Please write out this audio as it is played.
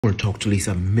I want to talk to at least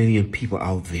 1 million people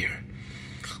out there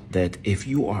that if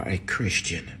you are a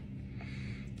Christian,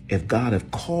 if God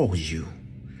have called you,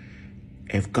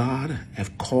 if God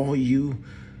have called you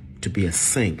to be a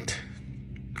saint,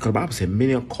 because the Bible said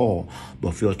many are called,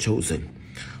 but few are chosen.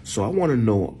 So I want to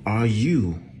know, are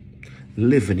you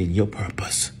living in your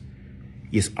purpose?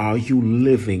 Yes, are you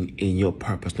living in your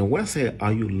purpose? Now, when I say,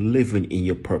 are you living in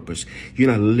your purpose, you're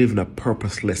not living a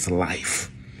purposeless life.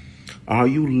 Are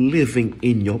you living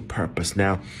in your purpose?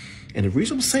 Now, and the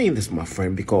reason I'm saying this, my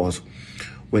friend, because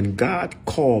when God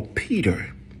called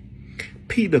Peter,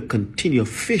 Peter continued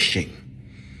fishing,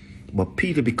 but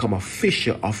Peter became a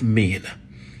fisher of men.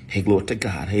 Hey, glory to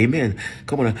God. Amen.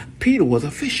 Come on. Peter was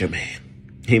a fisherman.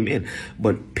 Amen.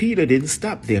 But Peter didn't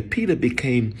stop there. Peter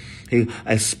became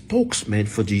a spokesman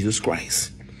for Jesus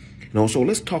Christ. So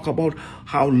let's talk about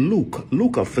how Luke,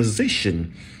 a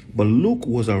physician, but Luke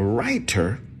was a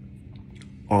writer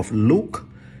of Luke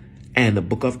and the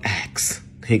book of Acts.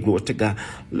 Hey, glory to God.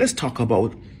 Let's talk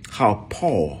about how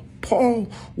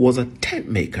Paul was a tent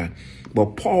maker,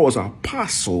 but Paul was an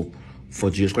apostle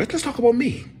for Jesus Christ. Let's talk about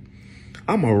me.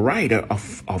 I'm a writer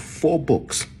of 4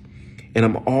 books, and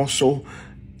I'm also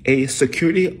a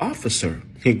security officer.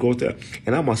 Hey, glory to God.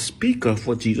 And I'm a speaker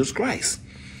for Jesus Christ.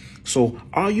 So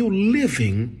are you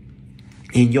living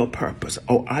in your purpose,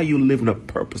 or are you living a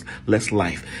purposeless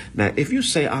life? Now, if you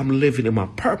say I'm living in my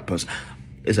purpose,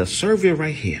 it's a survey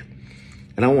right here.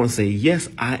 And I want to say, yes,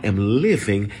 I am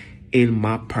living in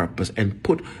my purpose, and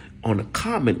put on the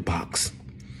comment box,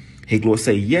 hey, glory,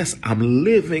 say, yes, I'm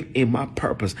living in my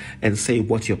purpose, and say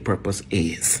what your purpose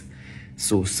is.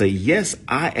 So say, yes,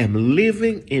 I am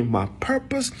living in my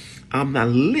purpose. I'm not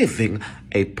living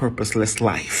a purposeless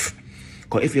life.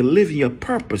 Because if you're living your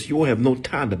purpose, you will have no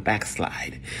time to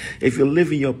backslide. If you're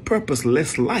living your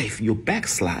purposeless life, you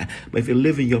backslide. But if you're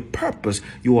living your purpose,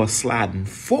 you are sliding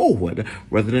forward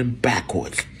rather than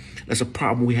backwards. That's a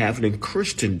problem we have in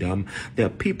Christendom.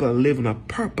 That people are living a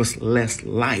purposeless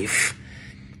life.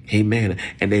 Amen.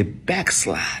 And they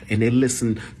backslide and they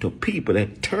listen to people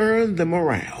that turn them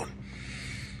around.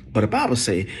 But the Bible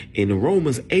says in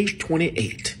Romans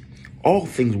 8:28, all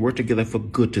things work together for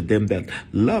good to them that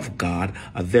love God,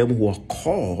 are them who are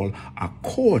called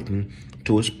according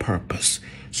to his purpose.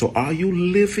 So are you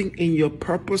living in your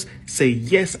purpose? Say,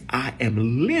 yes, I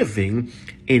am living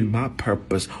in my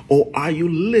purpose. Or are you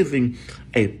living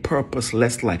a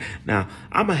purposeless life? Now,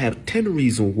 I'm going to have 10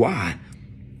 reasons why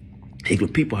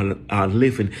people are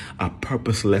living a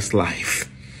purposeless life.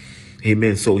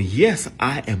 Amen. So, yes,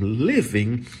 I am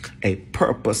living a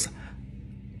purpose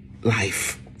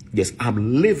life. Yes,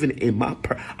 I'm living in my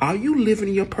purpose. Are you living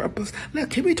in your purpose? Now,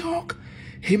 can we talk?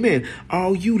 Amen.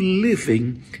 Are you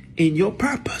living in your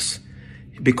purpose?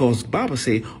 Because the Bible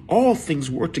says all things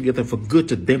work together for good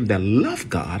to them that love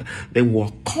God, then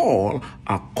will call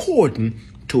according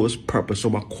to his purpose. So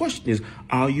my question is,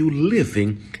 are you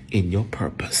living in your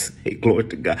purpose? Hey, glory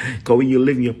to God. Because when you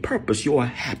live in your purpose, you are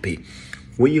happy.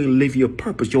 When you live your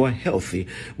purpose, you are healthy.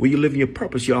 When you live your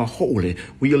purpose, you are holy.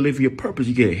 When you live your purpose,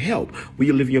 you get help. When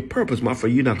you live your purpose, my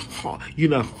friend, you're not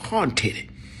haunted.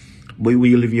 But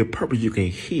when you live your purpose, you can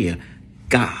hear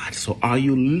God. So are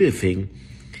you living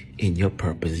in your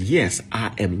purpose? Yes,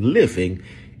 I am living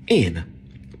in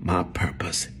my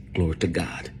purpose. Glory to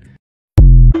God.